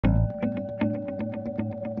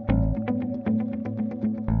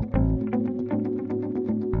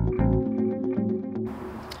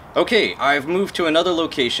Okay, I've moved to another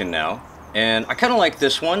location now, and I kind of like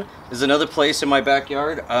this one. There's another place in my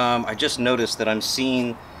backyard. I just noticed that I'm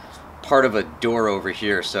seeing part of a door over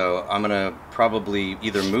here, so I'm gonna probably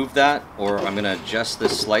either move that or I'm gonna adjust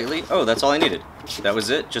this slightly. Oh, that's all I needed. That was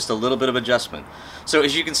it, just a little bit of adjustment. So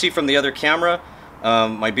as you can see from the other camera,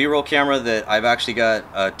 my B-roll camera, that I've actually got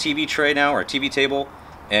a TV tray now, or a TV table,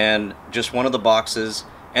 and just one of the boxes.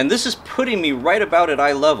 And this is putting me right about at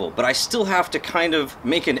eye level, but I still have to kind of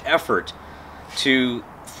make an effort to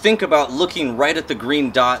think about looking right at the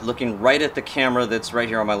green dot, looking right at the camera that's right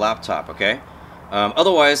here on my laptop, okay?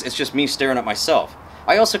 Otherwise, it's just me staring at myself.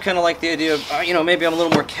 I also kind of like the idea of, you know, maybe I'm a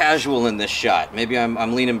little more casual in this shot. Maybe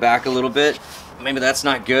I'm leaning back a little bit. Maybe that's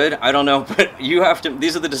not good. I don't know, but you have to,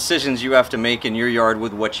 these are the decisions you have to make in your yard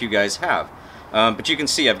with what you guys have. But you can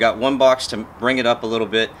see I've got one box to bring it up a little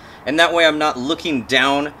bit, and that way I'm not looking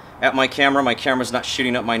down at my camera. My camera's not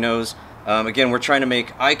shooting up my nose. Again, we're trying to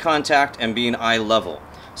make eye contact and being eye level.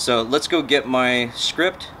 So let's go get my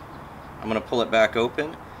script. I'm going to pull it back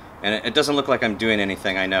open, and it doesn't look like I'm doing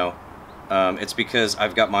anything, I know. It's because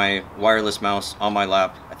I've got my wireless mouse on my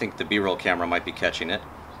lap. I think the B-roll camera might be catching it.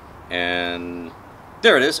 And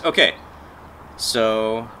there it is. Okay,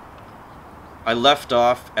 so I left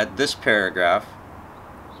off at this paragraph,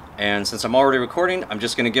 and since I'm already recording, I'm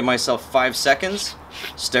just going to give myself 5 seconds,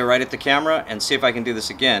 stare right at the camera, and see if I can do this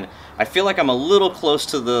again. I feel like I'm a little close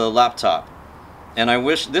to the laptop, and I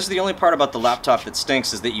wish, this is the only part about the laptop that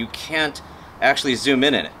stinks, is that you can't actually zoom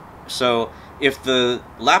in it. So if the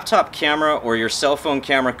laptop camera or your cell phone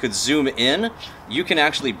camera could zoom in, you can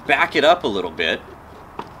actually back it up a little bit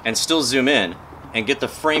and still zoom in and get the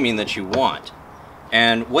framing that you want.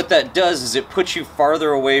 And what that does is it puts you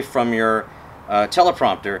farther away from your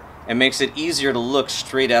teleprompter and makes it easier to look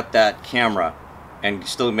straight at that camera and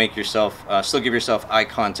still make yourself, still give yourself eye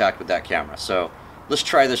contact with that camera. So let's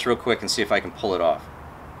try this real quick and see if I can pull it off.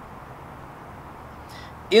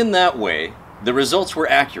 In that way, the results were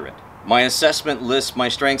accurate. My assessment lists my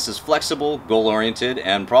strengths as flexible, goal-oriented,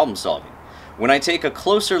 and problem-solving. When I take a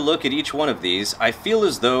closer look at each one of these, I feel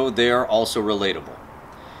as though they are also relatable.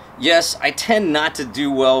 Yes, I tend not to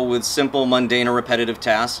do well with simple, mundane, or repetitive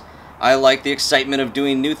tasks. I like the excitement of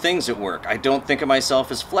doing new things at work. I don't think of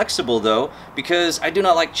myself as flexible, though, because I do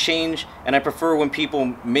not like change, and I prefer when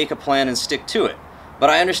people make a plan and stick to it. But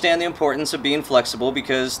I understand the importance of being flexible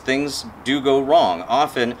because things do go wrong.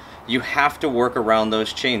 Often, you have to work around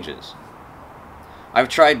those changes. I've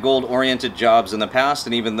tried goal-oriented jobs in the past,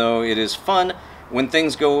 and even though it is fun when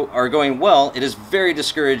things are going well, it is very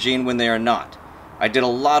discouraging when they are not. I did a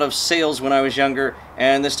lot of sales when I was younger,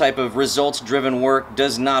 and this type of results-driven work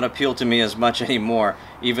does not appeal to me as much anymore,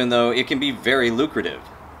 even though it can be very lucrative.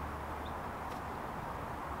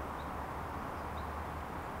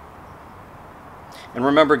 And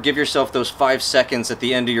remember, give yourself those 5 seconds at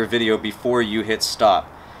the end of your video before you hit stop.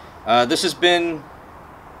 This has been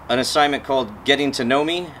an assignment called Getting to Know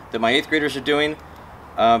Me that my 8th graders are doing,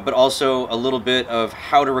 but also a little bit of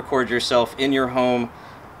how to record yourself in your home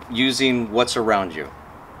using what's around you.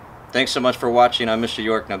 Thanks so much for watching. I'm Mr.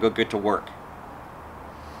 York. Now go get to work.